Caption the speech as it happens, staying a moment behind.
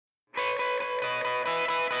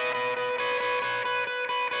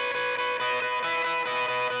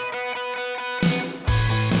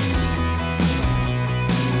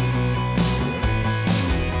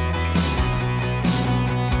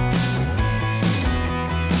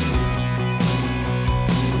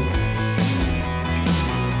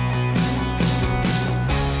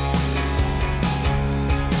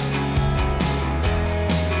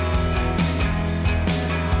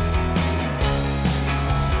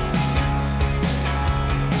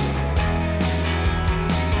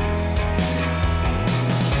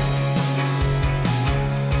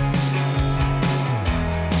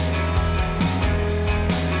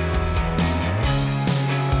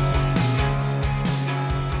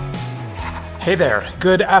Hey there,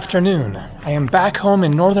 good afternoon. I am back home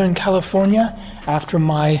in Northern California after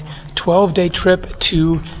my 12-day trip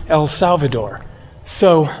to El Salvador.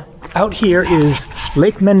 So out here is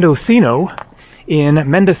Lake Mendocino in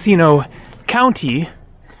Mendocino County.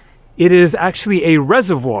 It is actually a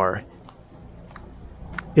reservoir.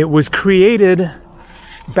 It was created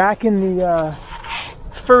back in the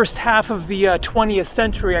first half of the 20th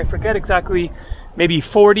century. I forget exactly, maybe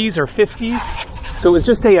 40s or 50s. So it was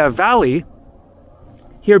just a valley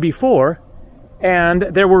here before, and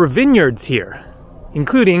there were vineyards here,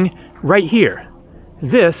 including right here.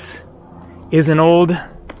 This is an old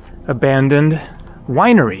abandoned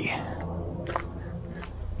winery.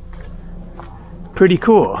 Pretty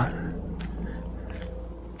cool.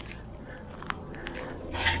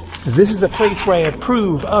 This is a place where I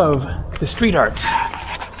approve of the street art.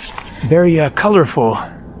 Very colorful,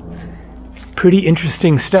 pretty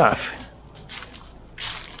interesting stuff.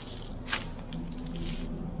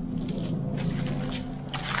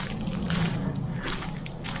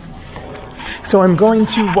 So I'm going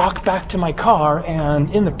to walk back to my car and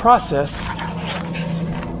in the process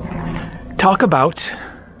talk about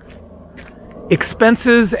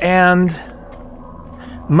expenses and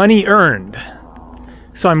money earned.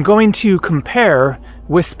 So I'm going to compare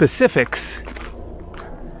with specifics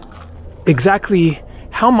exactly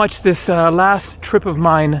how much this last trip of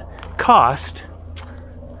mine cost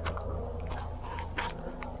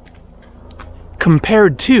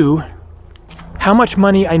compared to how much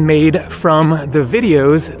money I made from the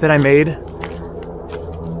videos that I made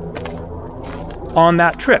on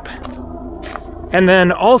that trip. And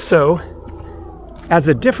then also, as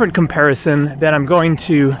a different comparison, that I'm going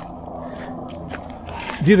to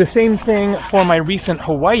do the same thing for my recent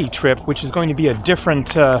Hawaii trip, which is going to be a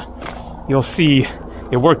different, you'll see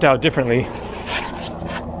it worked out differently,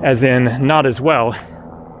 as in not as well.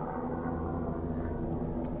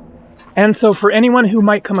 And so for anyone who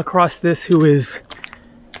might come across this who is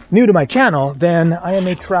new to my channel, then I am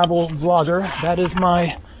a travel vlogger. That is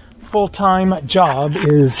my full-time job,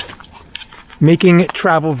 is making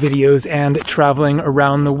travel videos and traveling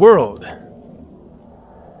around the world.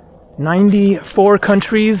 94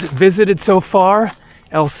 countries visited so far.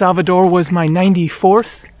 El Salvador was my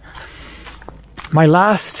 94th. My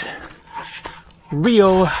last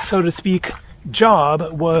real, so to speak,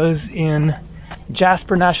 job was in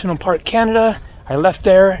Jasper National Park, Canada. I left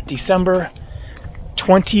there December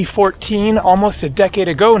 2014, almost a decade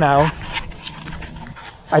ago now.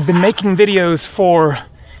 I've been making videos for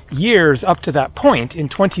years up to that point in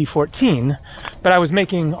 2014, but I was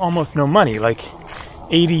making almost no money, like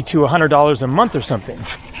 $80 to $100 a month or something.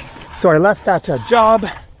 So I left that job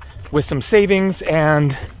with some savings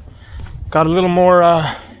and got a little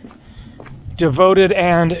more devoted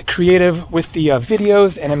and creative with the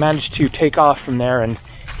videos, and I managed to take off from there, and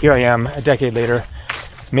here I am a decade later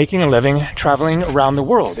making a living traveling around the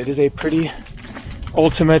world. It is a pretty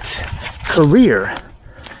ultimate career.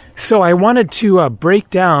 So I wanted to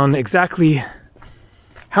break down exactly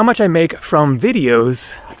how much I make from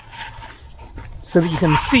videos so that you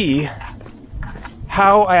can see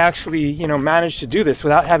how I actually, managed to do this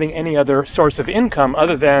without having any other source of income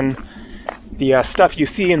other than the stuff you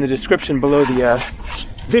see in the description below the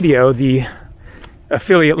video, the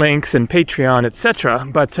affiliate links and Patreon, etc.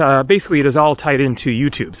 But basically it is all tied into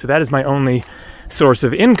YouTube. So that is my only source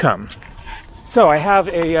of income. So I have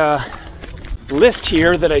a list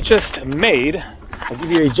here that I just made. I'll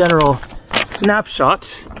give you a general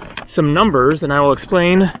snapshot, some numbers, and I will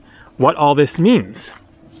explain what all this means.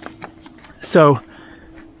 So,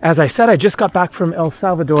 as I said, I just got back from El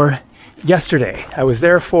Salvador yesterday. I was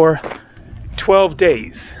there for 12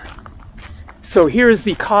 days. So here's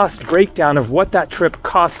the cost breakdown of what that trip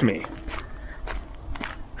cost me.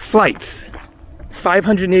 Flights,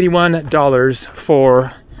 $581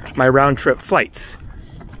 for my round trip flights.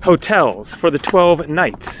 Hotels for the 12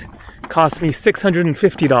 nights cost me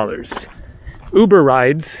 $650. Uber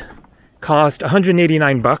rides cost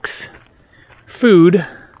 $189. Food,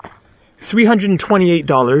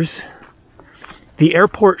 $328. The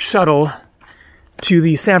airport shuttle to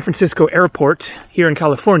the San Francisco airport here in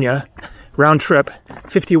California, round trip,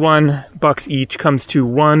 $51 each, comes to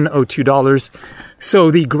 $102.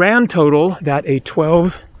 So the grand total that a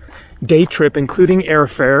 12-day trip, including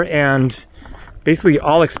airfare and basically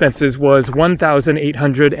all expenses, was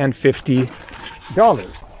 $1,850.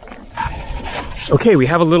 Okay, we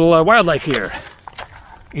have a little wildlife here.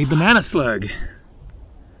 A banana slug.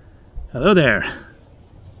 Hello there.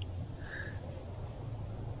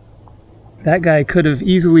 That guy could have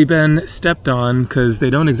easily been stepped on because they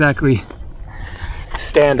don't exactly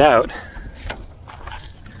stand out.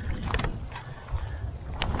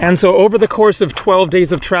 And so over the course of 12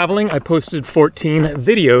 days of traveling, I posted 14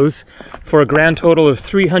 videos for a grand total of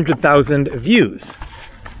 300,000 views.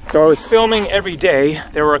 So I was filming every day.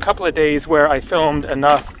 There were a couple of days where I filmed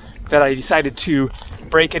enough that I decided to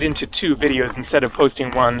break it into 2 videos instead of posting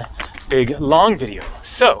one big long video.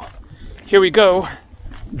 So here we go.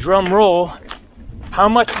 Drum roll. How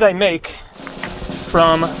much did I make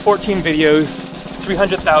from 14 videos,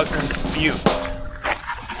 300,000 views?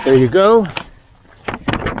 There you go.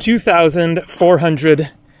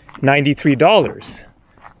 $2,493.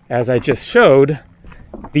 As I just showed,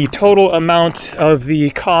 the total amount of the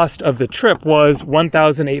cost of the trip was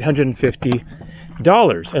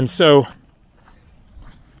 $1,850. And so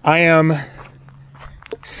I am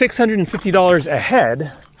 $650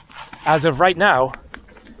 ahead as of right now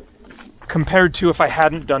compared to if I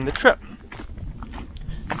hadn't done the trip.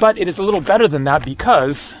 But it is a little better than that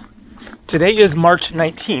because today is March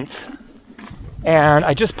 19th. And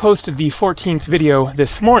I just posted the 14th video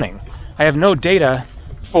this morning. I have no data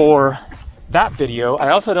for that video. I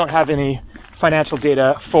also don't have any financial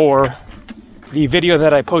data for the video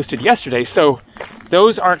that I posted yesterday, so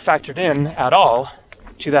those aren't factored in at all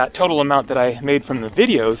to that total amount that I made from the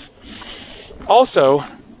videos. Also,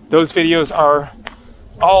 those videos are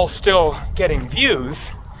all still getting views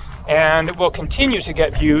and will continue to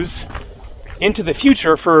get views into the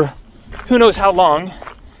future for who knows how long.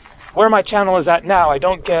 Where my channel is at now, I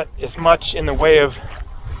don't get as much in the way of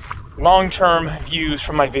long-term views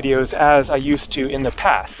from my videos as I used to in the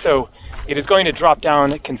past. So it is going to drop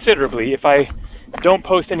down considerably. If I don't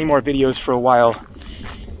post any more videos for a while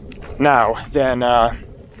now, then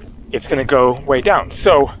it's going to go way down.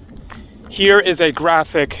 So here is a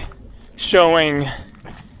graphic showing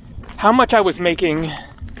how much I was making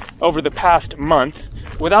over the past month,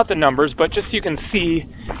 without the numbers, but just so you can see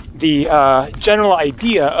the general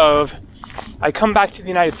idea of I come back to the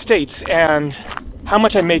United States and how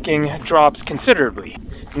much I'm making drops considerably.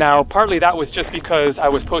 Now, partly that was just because I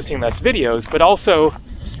was posting less videos, but also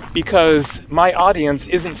because my audience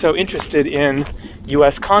isn't so interested in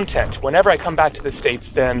US content. Whenever I come back to the States,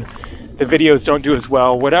 then the videos don't do as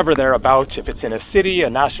well. Whatever they're about, if it's in a city, a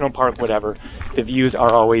national park, whatever, the views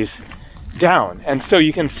are always down. And so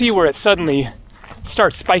you can see where it suddenly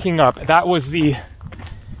starts spiking up. That was the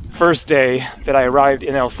first day that I arrived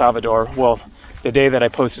in El Salvador. Well, the day that I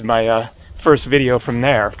posted my first video from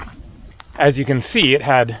there. As you can see, it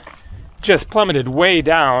had just plummeted way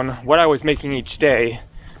down what I was making each day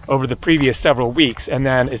over the previous several weeks. And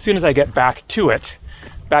then as soon as I get back to it,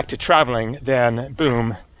 back to traveling, then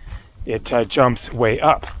boom, it jumps way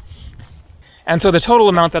up. And so the total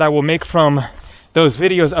amount that I will make from those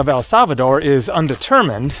videos of El Salvador is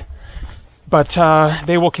undetermined, but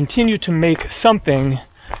they will continue to make something,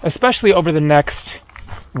 especially over the next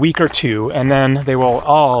week or two, and then they will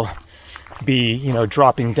all be, you know,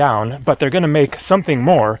 dropping down, but they're going to make something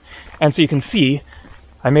more. And so you can see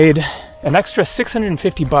I made an extra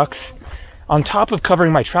 $650 on top of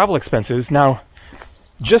covering my travel expenses. Now,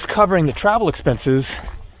 just covering the travel expenses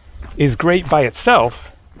is great by itself,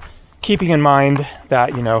 keeping in mind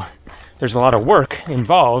that, you know, there's a lot of work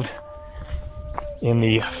involved in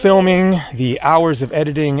the filming, the hours of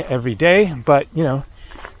editing every day, but, you know,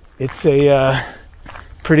 it's a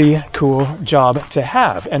pretty cool job to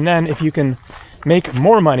have. And then if you can make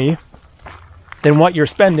more money than what you're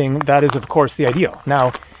spending, that is, of course, the ideal.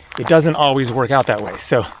 Now, it doesn't always work out that way.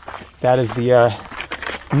 So that is the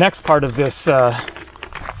next part of this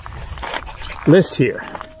list here.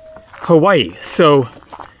 Hawaii. So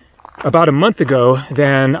about a month ago,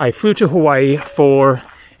 then I flew to Hawaii for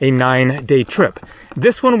a 9-day trip.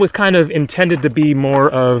 This one was kind of intended to be more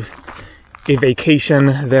of a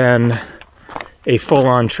vacation than a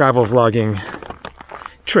full-on travel vlogging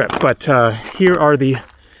trip, but here are the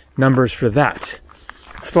numbers for that.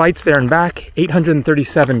 Flights there and back,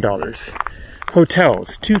 $837.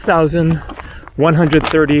 Hotels,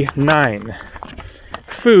 $2,139.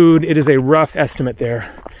 Food, it is a rough estimate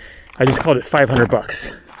there. I just called it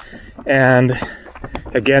 $500. And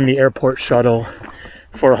again, the airport shuttle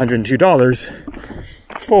for $102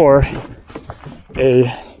 for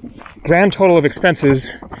a grand total of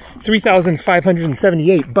expenses,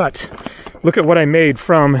 $3,578. But look at what I made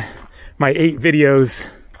from my 8 videos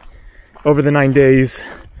over the 9 days,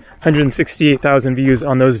 168,000 views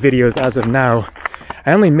on those videos as of now.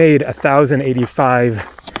 I only made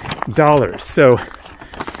 $1,085. So,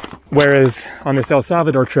 whereas on this El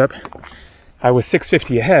Salvador trip, I was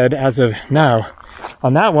 $650 ahead as of now.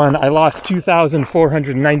 On that one, I lost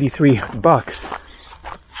 $2,493.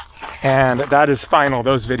 And that is final.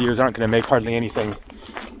 Those videos aren't going to make hardly anything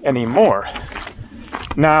anymore.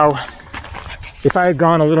 Now, if I had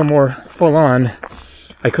gone a little more full on,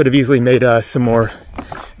 I could have easily made some more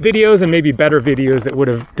videos, and maybe better videos that would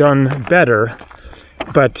have done better.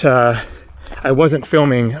 But I wasn't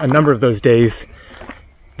filming a number of those days.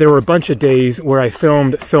 There were a bunch of days where I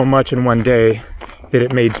filmed so much in one day that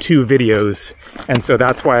it made 2 videos. And so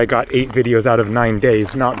that's why I got 8 videos out of 9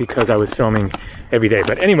 days, not because I was filming every day.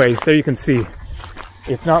 But anyways, there you can see,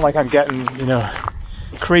 it's not like I'm getting, you know,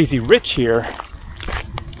 crazy rich here.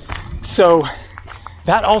 So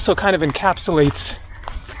that also kind of encapsulates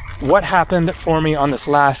what happened for me on this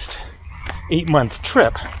last 8-month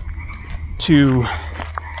trip to,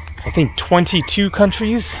 I think, 22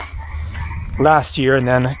 countries last year, and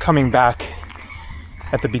then coming back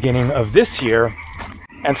at the beginning of this year.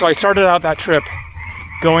 And so I started out that trip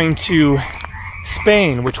going to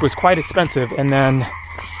Spain, which was quite expensive, and then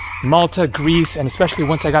Malta, Greece, and especially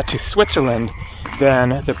once I got to Switzerland,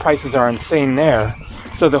 then the prices are insane there.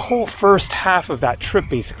 So the whole first half of that trip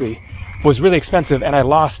basically was really expensive, and I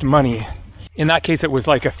lost money. In that case, it was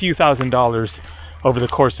like a few $1,000s over the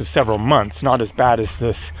course of several months. Not as bad as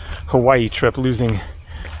this Hawaii trip, losing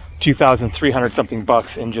 2,300 something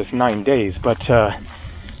bucks in just 9 days. But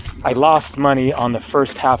I lost money on the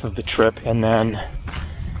first half of the trip, and then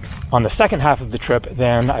on the second half of the trip,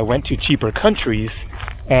 then I went to cheaper countries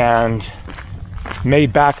and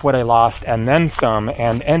made back what I lost and then some,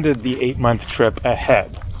 and ended the 8-month trip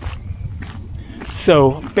ahead.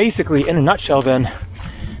 So basically, in a nutshell then,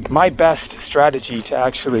 my best strategy to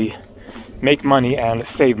actually make money and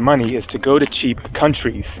save money is to go to cheap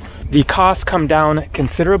countries. The costs come down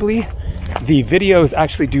considerably. The videos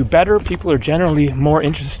actually do better. People are generally more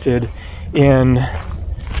interested in,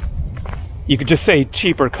 you could just say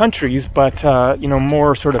cheaper countries, but you know,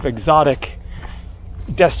 more sort of exotic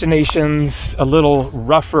destinations, a little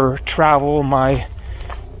rougher travel. My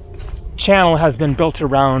channel has been built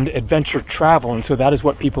around adventure travel, and so that is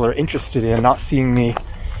what people are interested in, not seeing me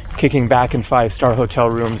kicking back in 5-star hotel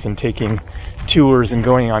rooms and taking tours and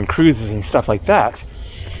going on cruises and stuff like that.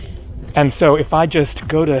 And so if I just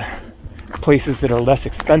go to places that are less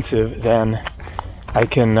expensive, then I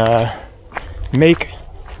can make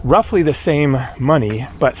roughly the same money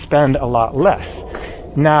but spend a lot less.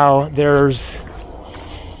 Now there's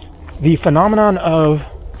the phenomenon of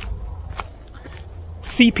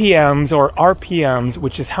CPMs or RPMs,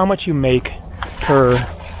 which is how much you make per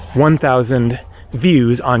 1,000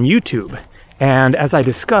 views on YouTube. And as I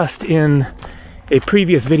discussed in a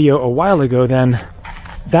previous video a while ago, then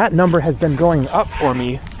that number has been going up for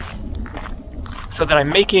me, so that I'm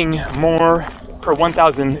making more per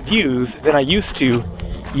 1,000 views than I used to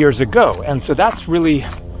years ago. And so that's really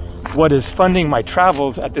what is funding my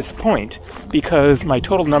travels at this point, because my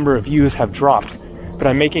total number of views have dropped, but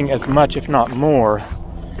I'm making as much, if not more,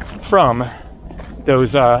 from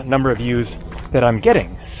those number of views that I'm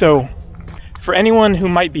getting. So for anyone who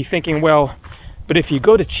might be thinking, well, but if you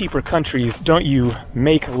go to cheaper countries, don't you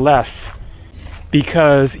make less?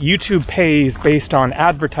 Because YouTube pays based on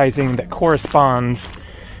advertising that corresponds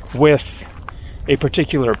with a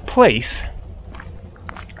particular place.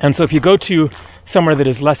 And so if you go to somewhere that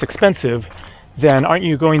is less expensive, then aren't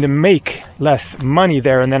you going to make less money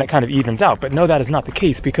there, and then it kind of evens out? But no, that is not the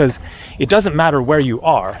case, because it doesn't matter where you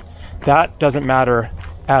are. That doesn't matter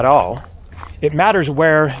at all. It matters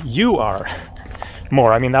where you are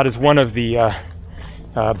more. I mean, that is one of the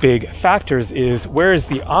big factors, is where is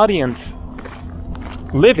the audience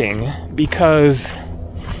living, because,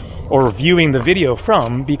 or viewing the video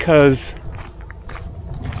from, because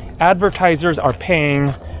advertisers are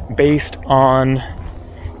paying based on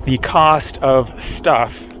the cost of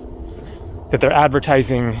stuff that they're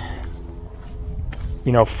advertising,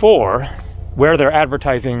 you know, for, where they're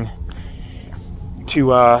advertising to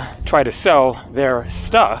try to sell their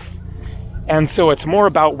stuff. And so it's more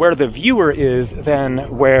about where the viewer is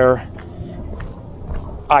than where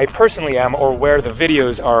I personally am, or where the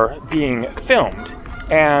videos are being filmed.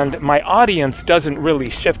 And my audience doesn't really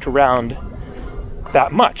shift around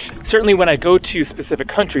that much. Certainly when I go to specific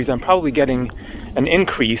countries, I'm probably getting an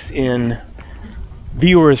increase in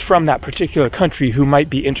viewers from that particular country who might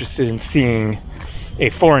be interested in seeing a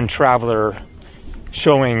foreign traveler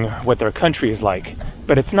showing what their country is like.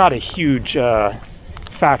 But it's not a huge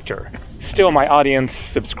factor. Still, my audience,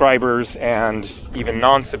 subscribers, and even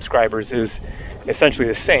non-subscribers is essentially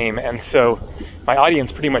the same, and so my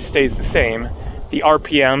audience pretty much stays the same. The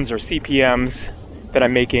RPMs or CPMs that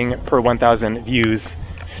I'm making per 1,000 views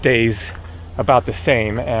stays about the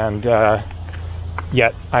same, and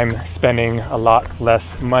yet I'm spending a lot less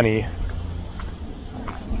money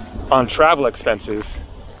on travel expenses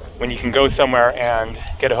when you can go somewhere and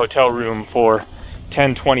get a hotel room for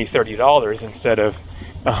 $10, $20, $30 instead of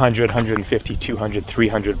 100, 150, 200,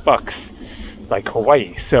 300 bucks like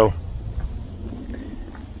Hawaii. So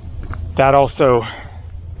that also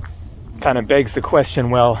kind of begs the question,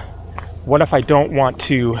 well, what if I don't want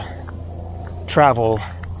to travel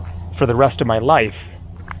for the rest of my life?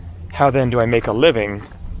 How then do I make a living?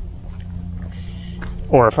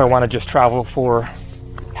 Or if I want to just travel for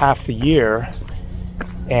half the year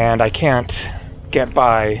and I can't get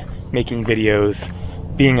by making videos,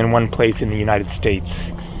 being in one place in the United States,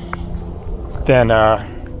 then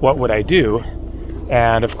what would I do?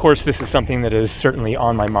 And of course, this is something that is certainly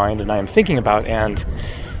on my mind and I am thinking about, and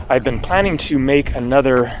I've been planning to make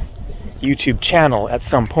another YouTube channel at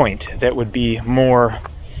some point that would be more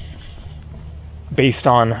based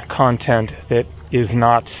on content that is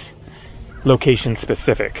not location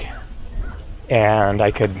specific. And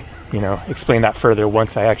I could, you know, explain that further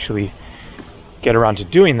once I actually get around to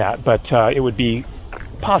doing that. But it would be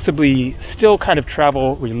possibly still kind of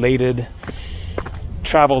travel related,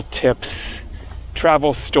 travel tips,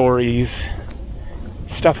 travel stories,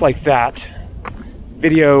 stuff like that.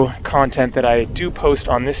 Video content that I do post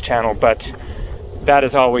on this channel, but that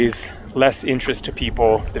is always less interest to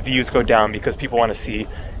people. The views go down because people want to see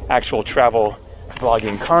actual travel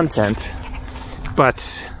vlogging content. But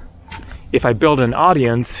if I build an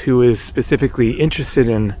audience who is specifically interested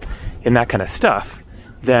in that kind of stuff,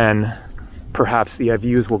 then perhaps the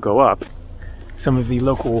views will go up. Some of the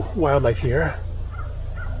local wildlife here.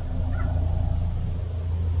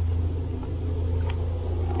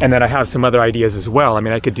 And then I have some other ideas as well. I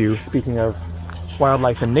mean, I could do, speaking of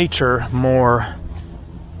wildlife and nature, more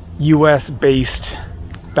US-based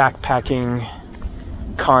backpacking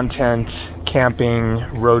content, camping,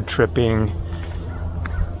 road tripping,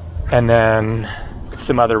 and then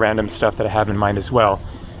some other random stuff that I have in mind as well.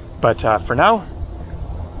 But for now,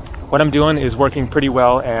 what I'm doing is working pretty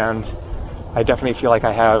well, and I definitely feel like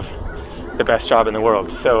I have the best job in the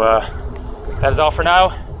world. So that is all for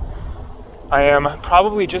now. I am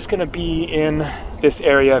probably just going to be in this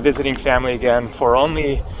area visiting family again for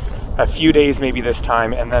only a few days maybe this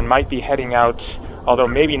time, and then might be heading out, although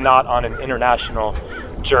maybe not on an international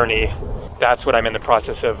journey. That's what I'm in the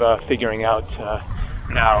process of figuring out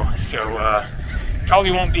now. So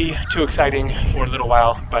probably won't be too exciting for a little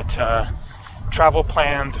while, but travel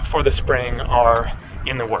plans for the spring are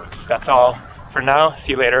in the works. That's all for now.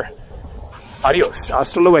 See you later. Adios.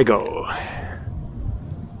 Hasta luego.